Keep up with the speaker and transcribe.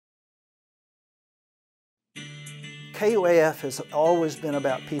KUAF has always been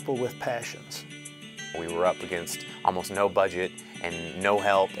about people with passions. We were up against almost no budget and no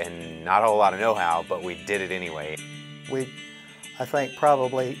help and not a whole lot of know-how, but we did it anyway. We, I think,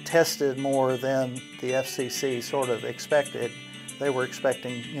 probably tested more than the FCC sort of expected. They were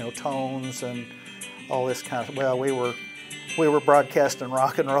expecting, you know, tones and all this kind of, well, we were broadcasting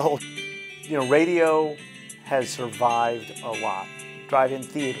rock and roll. You know, radio has survived a lot. Drive-in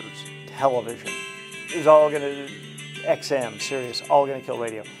theaters, television. It was all going to, XM, Sirius, all going to kill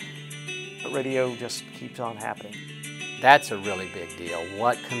radio. But radio just keeps on happening. That's a really big deal.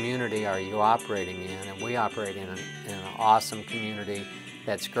 What community are you operating in? And we operate in an awesome community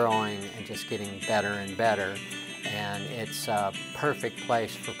that's growing and just getting better and better. And it's a perfect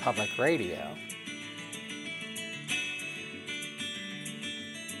place for public radio.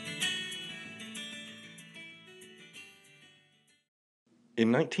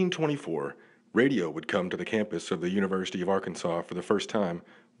 In 1924, radio would come to the campus of the University of Arkansas for the first time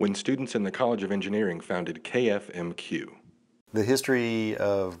when students in the College of Engineering founded KFMQ. The history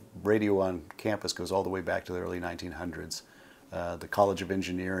of radio on campus goes all the way back to the early 1900s. The College of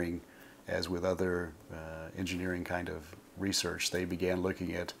Engineering, as with other engineering kind of research, they began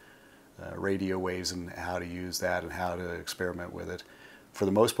looking at radio waves and how to use that and how to experiment with it. For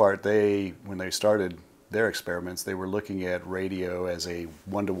the most part, when they started their experiments, they were looking at radio as a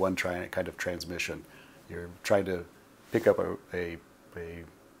one-to-one kind of transmission. You're trying to pick up a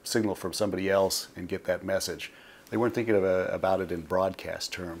signal from somebody else and get that message. They weren't thinking about it in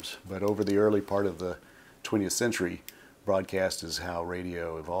broadcast terms, but over the early part of the 20th century, broadcast is how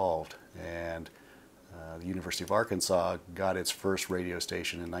radio evolved. And the University of Arkansas got its first radio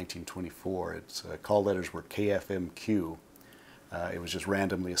station in 1924. Its call letters were KFMQ. It was just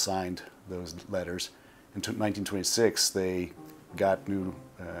randomly assigned those letters. In 1926, they got new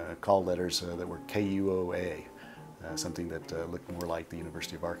call letters that were KUOA, something that looked more like the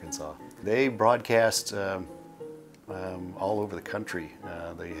University of Arkansas. They broadcast all over the country.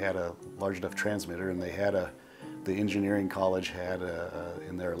 They had a large enough transmitter, and they had the engineering college had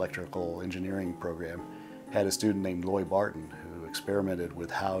in their electrical engineering program, had a student named Loy Barton who experimented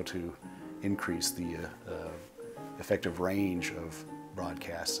with how to increase the effective range of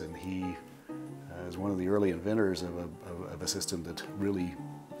broadcasts, and he is one of the early inventors of a system that really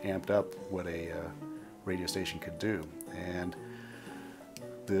amped up what a radio station could do. And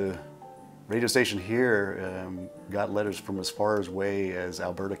the radio station here got letters from as far away as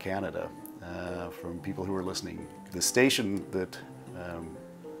Alberta, Canada, from people who were listening. The station that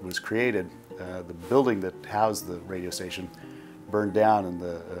was created, the building that housed the radio station, burned down in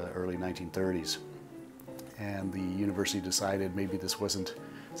the early 1930s. And the university decided maybe this wasn't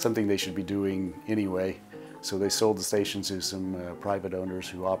something they should be doing anyway, so they sold the station to some private owners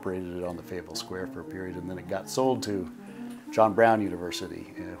who operated it on the Fayetteville Square for a period, and then it got sold to John Brown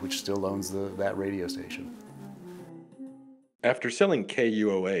University, which still owns that radio station. After selling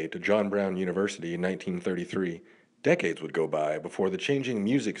KUOA to John Brown University in 1933, decades would go by before the changing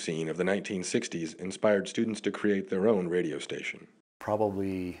music scene of the 1960s inspired students to create their own radio station.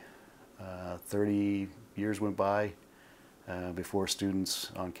 Probably 30 years went by before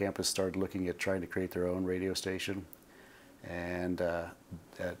students on campus started looking at trying to create their own radio station. And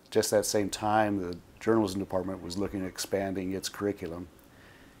at just that same time, the journalism department was looking at expanding its curriculum.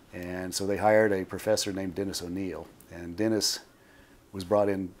 And so they hired a professor named Dennis O'Neill. And Dennis was brought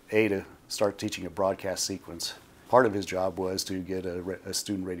in, to start teaching a broadcast sequence. Part of his job was to get a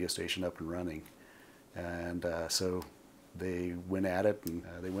student radio station up and running. And so they went at it, and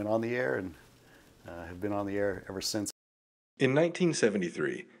they went on the air, and have been on the air ever since. In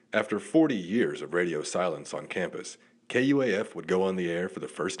 1973, after 40 years of radio silence on campus, KUAF would go on the air for the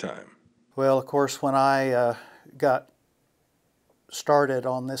first time. Well, of course, when I got started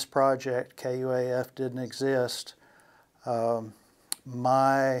on this project, KUAF didn't exist.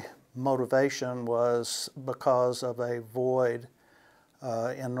 My motivation was because of a void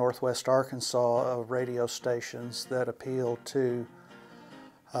in Northwest Arkansas of radio stations that appealed to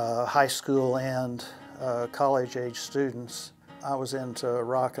high school and college-age students. I was into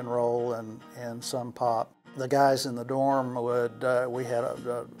rock and roll and some pop. The guys in the dorm we had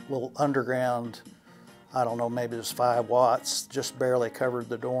a little underground, I don't know, maybe it was 5 watts, just barely covered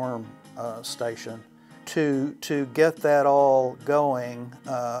the dorm station. To get that all going,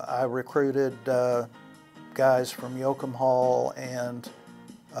 I recruited guys from Yoakum Hall and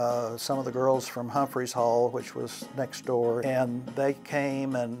some of the girls from Humphreys Hall, which was next door, and they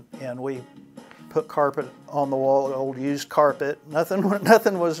came and we put carpet on the wall, old used carpet. Nothing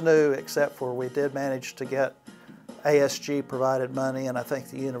was new, except for we did manage to get ASG provided money, and I think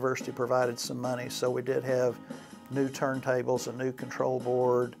the university provided some money, so we did have new turntables, a new control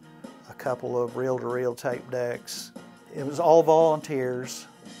board, a couple of reel-to-reel tape decks. It was all volunteers.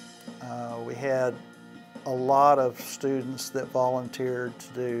 We had a lot of students that volunteered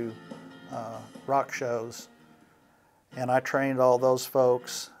to do rock shows, and I trained all those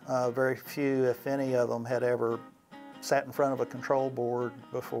folks. Very few, if any of them, had ever sat in front of a control board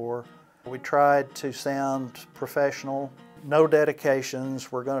before. We tried to sound professional. No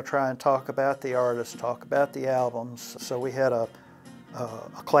dedications. We're going to try and talk about the artists, talk about the albums. So we had a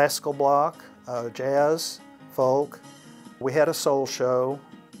classical block, jazz, folk. We had a soul show.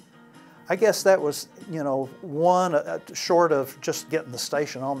 I guess that was, you know, one short of just getting the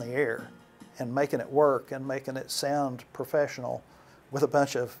station on the air and making it work and making it sound professional with a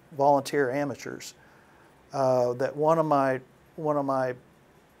bunch of volunteer amateurs. That one of my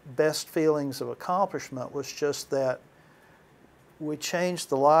best feelings of accomplishment was just that we changed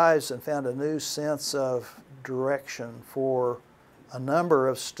the lives and found a new sense of direction for a number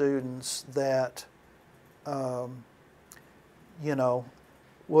of students that, you know,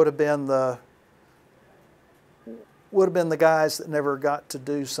 would have been the guys that never got to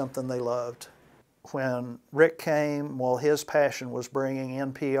do something they loved. When Rick came, well, his passion was bringing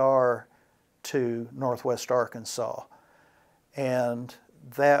NPR to Northwest Arkansas, and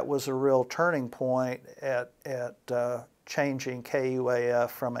that was a real turning point at changing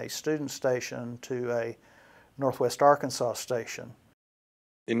KUAF from a student station to a Northwest Arkansas station.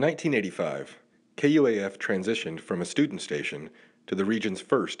 In 1985, KUAF transitioned from a student station to the region's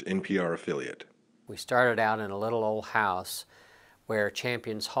first NPR affiliate. We started out in a little old house where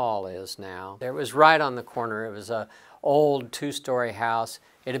Champions Hall is now. It was right on the corner. It was an old two-story house.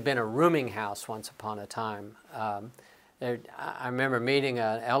 It had been a rooming house once upon a time. I remember meeting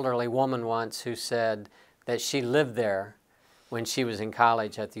an elderly woman once who said that she lived there when she was in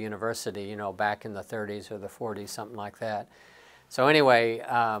college at the university, you know, back in the 30s or the 40s, something like that. So anyway,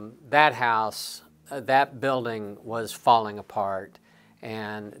 that house, that building was falling apart,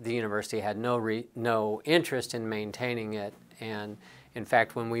 and the university had no interest in maintaining it. And in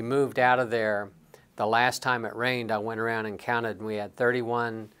fact, when we moved out of there, the last time it rained, I went around and counted, and we had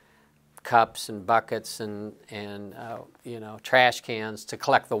 31 cups and buckets and you know, trash cans to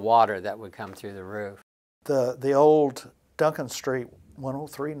collect the water that would come through the roof. The old Duncan Street,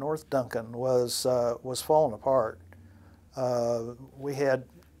 103 North Duncan, was falling apart. We had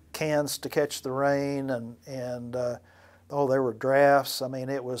cans to catch the rain, and oh, there were drafts. I mean,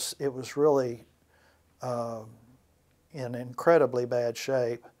 it was really in incredibly bad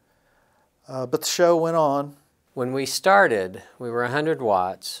shape. But the show went on. When we started, we were 100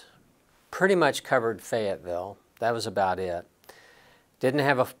 watts, pretty much covered Fayetteville. That was about it. Didn't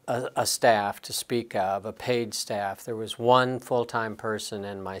have a staff to speak of, a paid staff. There was one full-time person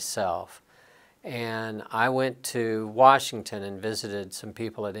and myself. And I went to Washington and visited some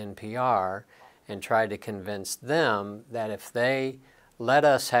people at NPR and tried to convince them that if they let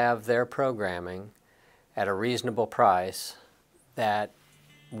us have their programming at a reasonable price, that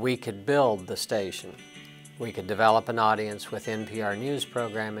we could build the station. We could develop an audience with NPR news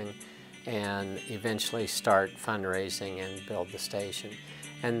programming and eventually start fundraising and build the station.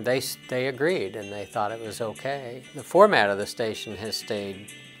 And they agreed, and they thought it was okay. The format of the station has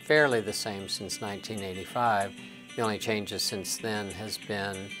stayed fairly the same since 1985. The only changes since then has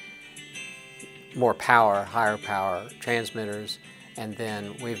been more power, higher power transmitters, and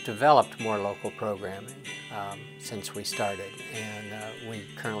then we've developed more local programming since we started. And we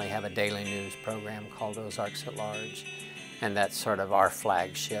currently have a daily news program called Ozarks at Large, and that's sort of our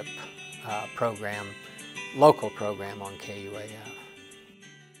flagship program, local program on KUAF.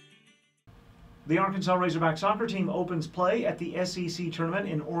 The Arkansas Razorback soccer team opens play at the SEC tournament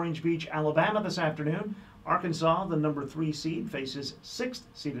in Orange Beach, Alabama this afternoon. Arkansas, the number 3 seed, faces 6th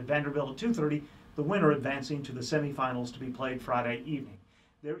seeded Vanderbilt at 2:30, the winner advancing to the semifinals to be played Friday evening.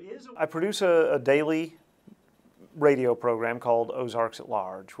 I produce a daily radio program called Ozarks at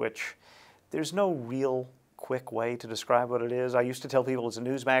Large, which there's no real quick way to describe what it is. I used to tell people it's a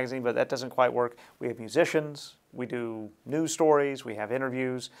news magazine, but that doesn't quite work. We have musicians, we do news stories, we have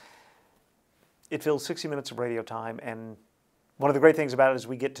interviews. It fills 60 minutes of radio time, and one of the great things about it is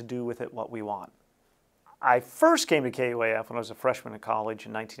we get to do with it what we want. I first came to KUAF when I was a freshman in college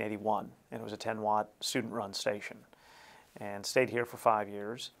in 1981, and it was a 10-watt student-run station, and stayed here for 5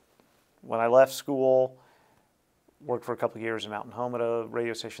 years. When I left school, worked for a couple of years in Mountain Home at a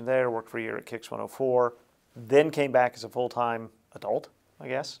radio station there, worked for a year at Kicks 104, then came back as a full-time adult, I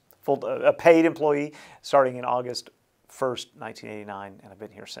guess, a paid employee starting in August 1st, 1989, and I've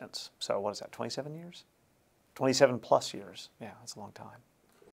been here since. So what is that, 27 years? 27 plus years. Yeah, that's a long time.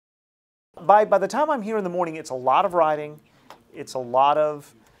 By the time I'm here in the morning, it's a lot of writing, it's a lot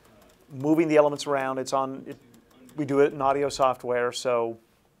of moving the elements around. We do it in audio software, so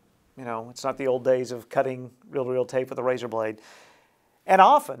you know, it's not the old days of cutting reel-to-reel tape with a razor blade. And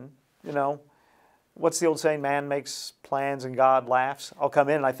often, you know, what's the old saying, man makes plans and God laughs? I'll come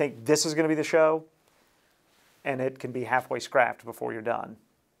in and I think this is going to be the show, and it can be halfway scrapped before you're done.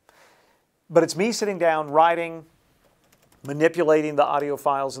 But it's me sitting down, writing, manipulating the audio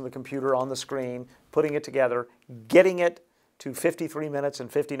files in the computer on the screen, putting it together, getting it to 53 minutes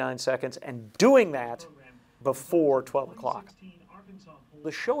and 59 seconds, and doing that before 12 o'clock.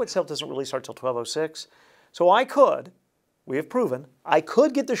 The show itself doesn't really start till 12:06, so we have proven, I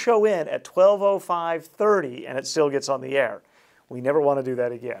could get the show in at 12:05:30 and it still gets on the air. We never want to do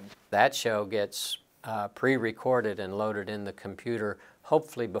that again. That show gets pre-recorded and loaded in the computer,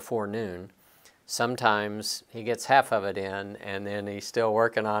 hopefully before noon. Sometimes he gets half of it in and then he's still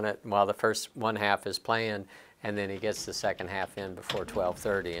working on it while the first one half is playing, and then he gets the second half in before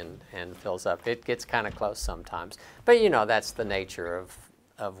 12:30 and fills up. It gets kind of close sometimes. But you know, that's the nature of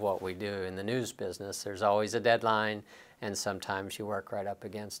what we do in the news business. There's always a deadline, and sometimes you work right up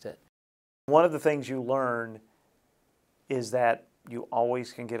against it. One of the things you learn is that you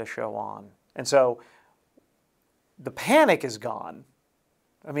always can get a show on. And so the panic is gone.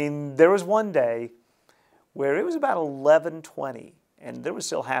 I mean, there was one day where it was about 11:20 and there was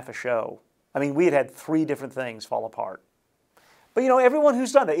still half a show. I mean, we had 3 different things fall apart. But you know, everyone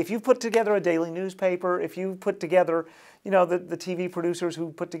who's done it, if you've put together a daily newspaper, if you've put together, you know, the TV producers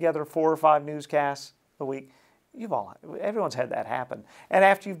who put together 4 or 5 newscasts a week, everyone's had that happen. And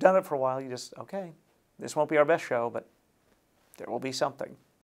after you've done it for a while, you just, okay, this won't be our best show, but there will be something.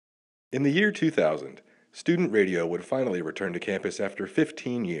 In the year 2000, student radio would finally return to campus after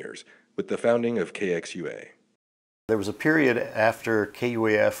 15 years with the founding of KXUA. There was a period after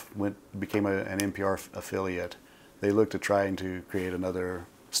KUAF became an NPR affiliate. They looked at trying to create another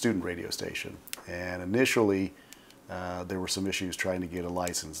student radio station. And initially, there were some issues trying to get a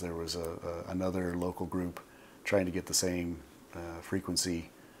license. There was another local group trying to get the same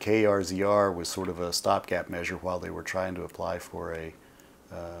frequency. KRZR was sort of a stopgap measure while they were trying to apply for a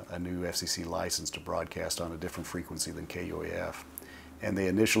new FCC license to broadcast on a different frequency than KUAF. And they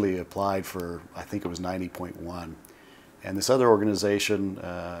initially applied for, I think it was 90.1. And this other organization,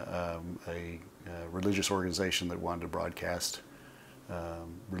 a religious organization that wanted to broadcast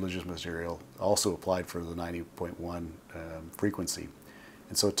religious material, also applied for the 90.1 frequency.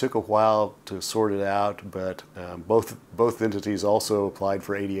 And so it took a while to sort it out, but both entities also applied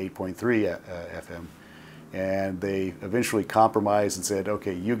for 88.3 FM. And they eventually compromised and said,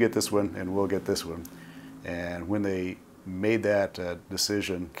 okay, you get this one and we'll get this one. And when they made that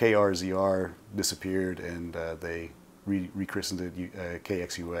decision, KRZR disappeared, and they rechristened it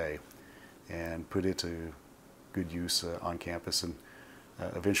KXUA and put it to good use on campus, and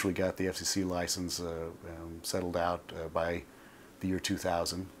eventually got the FCC license settled out by the year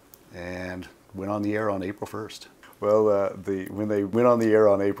 2000 and went on the air on April 1st. Well, when they went on the air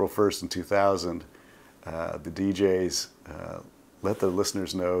on April 1st in 2000, the DJs let the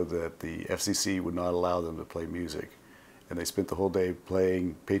listeners know that the FCC would not allow them to play music, and they spent the whole day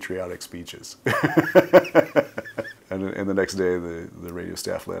playing patriotic speeches. And the next day, the radio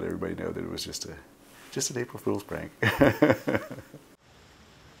staff let everybody know that it was just an April Fool's prank.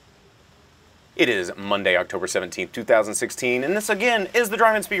 It is Monday, October 17th, 2016, and this again is the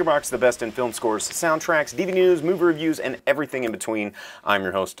Drive-In Speaker Box, the best in film scores, soundtracks, DVD news, movie reviews, and everything in between. I'm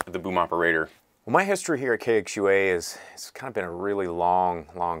your host, the Boom Operator. Well, my history here at KXUA it's kind of been a really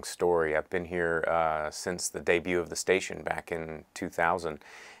long story. I've been here since the debut of the station back in 2000.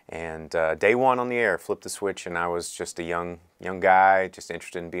 And day one on the air, flipped the switch, and I was just a young guy, just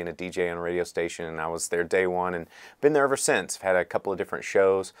interested in being a DJ on a radio station, and I was there day one and been there ever since. I've had a couple of different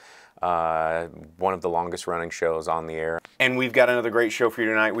shows, one of the longest running shows on the air. And we've got another great show for you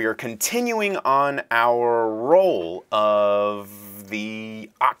tonight. We are continuing on our roll of the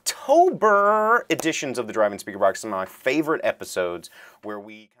October editions of the Drive-In Speaker Box, some of my favorite episodes where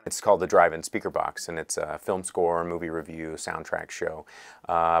it's called the Drive-In Speaker Box, and it's a film score, movie review, soundtrack show.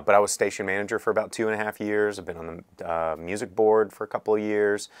 But I was station manager for about 2.5 years. I've been on the music board for a couple of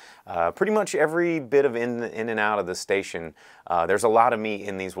years. Pretty much every bit of in and out of the station, there's a lot of me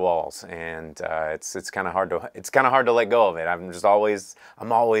in these walls, and it's kind of hard to let go of it. I'm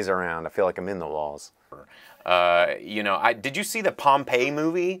always around. I feel like I'm in the walls. You know, did you see the Pompeii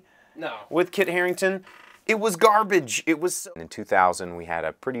movie? No. With Kit Harington? It was garbage. It was so... In 2000, we had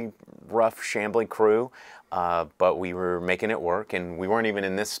a pretty rough, shambling crew, but we were making it work, and we weren't even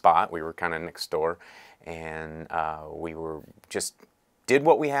in this spot. We were kind of next door, and we were just did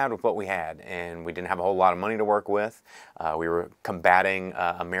what we had with what we had, and we didn't have a whole lot of money to work with. We were combating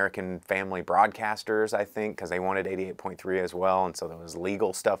American family broadcasters, I think, because they wanted 88.3 as well, and so there was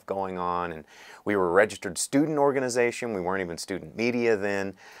legal stuff going on, and we were a registered student organization. We weren't even student media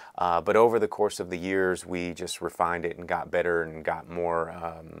then, but over the course of the years, we just refined it and got better and got more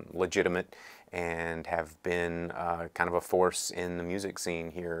legitimate, and have been kind of a force in the music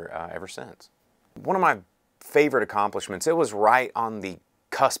scene here ever since. One of my favorite accomplishments, it was right on the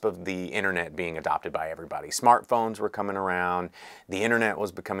cusp of the internet being adopted by everybody. Smartphones were coming around, the internet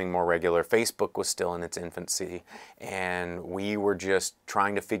was becoming more regular, Facebook was still in its infancy, and we were just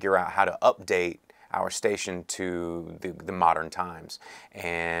trying to figure out how to update our station to the modern times.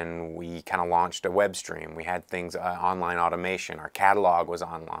 And we kind of launched a web stream. We had things, online automation, our catalog was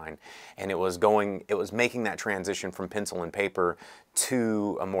online, and it was making that transition from pencil and paper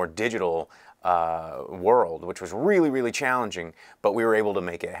to a more digital world, which was really, really challenging, but we were able to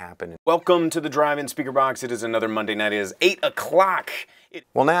make it happen. Welcome to the Drive-In Speaker Box. It is another Monday night. It is 8 o'clock.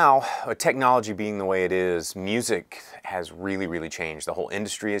 Well, now, technology being the way it is, music has really, really changed. The whole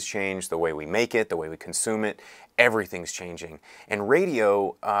industry has changed, the way we make it, the way we consume it, everything's changing. And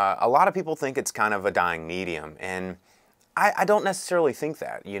radio, a lot of people think it's kind of a dying medium, and I don't necessarily think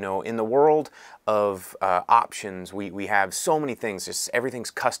that. You know, in the world of options, we have so many things, just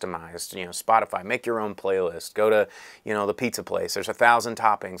everything's customized. You know, Spotify, make your own playlist, go to, you know, the pizza place, there's 1,000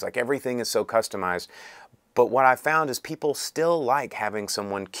 toppings, like everything is so customized. But what I found is people still like having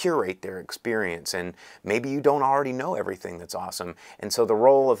someone curate their experience, and maybe you don't already know everything that's awesome. And so the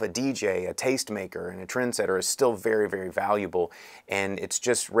role of a DJ, a tastemaker, and a trendsetter is still very, very valuable. And it's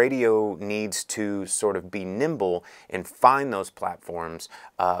just radio needs to sort of be nimble and find those platforms,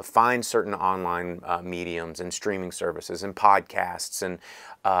 find certain online mediums and streaming services and podcasts. And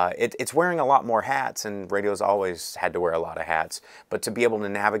it's wearing a lot more hats, and radio's always had to wear a lot of hats. But to be able to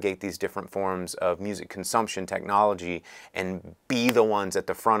navigate these different forms of music consumption technology and be the ones at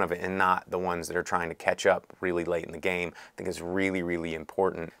the front of it and not the ones that are trying to catch up really late in the game, I think is really, really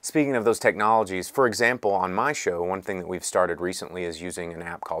important. Speaking of those technologies, for example, on my show, one thing that we've started recently is using an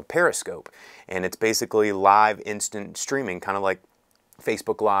app called Periscope. And it's basically live instant streaming, kind of like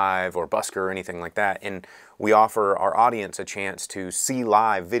Facebook Live or Busker or anything like that, and we offer our audience a chance to see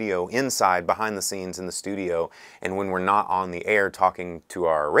live video inside, behind the scenes in the studio, and when we're not on the air talking to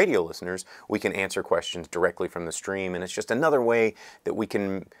our radio listeners, we can answer questions directly from the stream, and it's just another way that we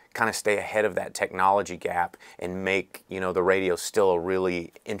can kind of stay ahead of that technology gap and make, you know, the radio still a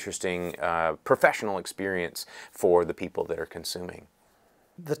really interesting professional experience for the people that are consuming.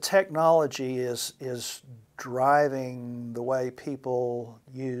 The technology is driving the way people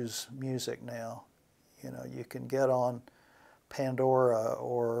use music now. You know, you can get on Pandora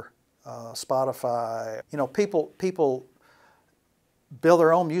or Spotify. You know, people build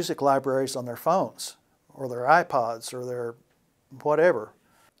their own music libraries on their phones or their iPods or their whatever.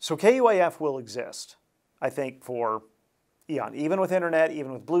 So KUAF will exist, I think, for eon. Even with internet,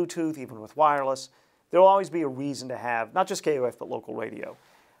 even with Bluetooth, even with wireless, there will always be a reason to have not just KUAF but local radio.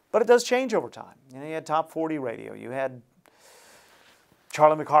 But it does change over time. You know, you had Top 40 radio, you had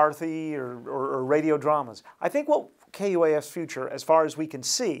Charlie McCarthy or radio dramas. I think what KUAF's future, as far as we can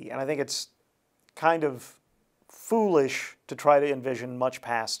see, and I think it's kind of foolish to try to envision much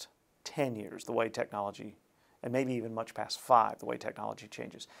past 10 years, the way technology, and maybe even much past 5, the way technology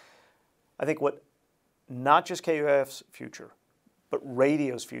changes. I think what not just KUAF's future, but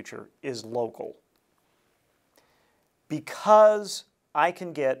radio's future is local. Because I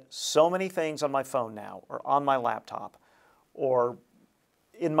can get so many things on my phone now, or on my laptop, or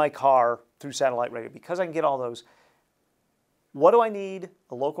in my car through satellite radio, because I can get all those, what do I need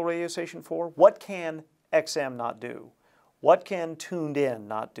a local radio station for? What can XM not do? What can Tuned In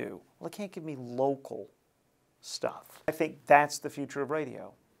not do? Well, it can't give me local stuff. I think that's the future of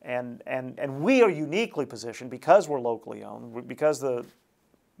radio. And we are uniquely positioned because we're locally owned, because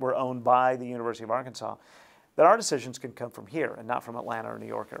we're owned by the University of Arkansas, that our decisions can come from here and not from Atlanta or New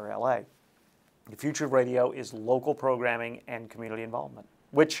York or LA. The future of radio is local programming and community involvement,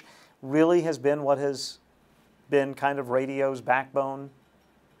 which really has been what has been kind of radio's backbone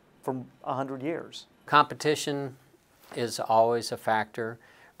for 100 years. Competition is always a factor.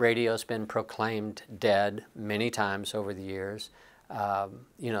 Radio's been proclaimed dead many times over the years.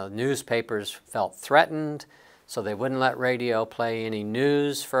 You know, newspapers felt threatened, so they wouldn't let radio play any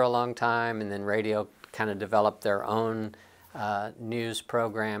news for a long time, and then radio kind of developed their own news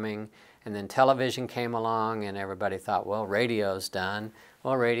programming, and then television came along and everybody thought, well, radio's done.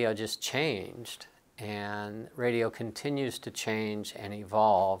 Well, radio just changed, and radio continues to change and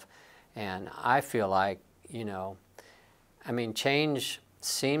evolve, and I feel like, you know, I mean, change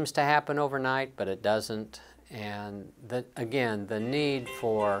seems to happen overnight, but it doesn't. And again, the need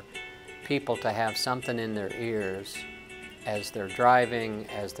for people to have something in their ears as they're driving,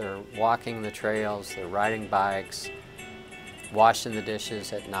 as they're walking the trails, they're riding bikes, washing the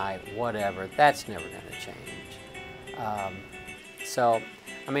dishes at night, whatever, that's never going to change. So,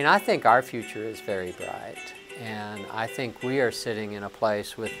 I mean, I think our future is very bright, and I think we are sitting in a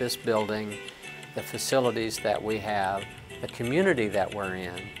place with this building, the facilities that we have, the community that we're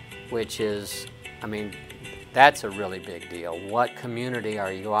in, which is, I mean, that's a really big deal. What community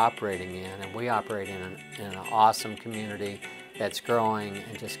are you operating in? And we operate in an awesome community that's growing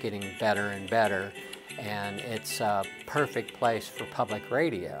and just getting better and better. And it's a perfect place for public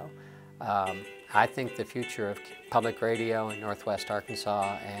radio. I think the future of public radio in Northwest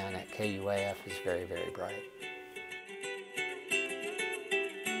Arkansas and at KUAF is very, very bright.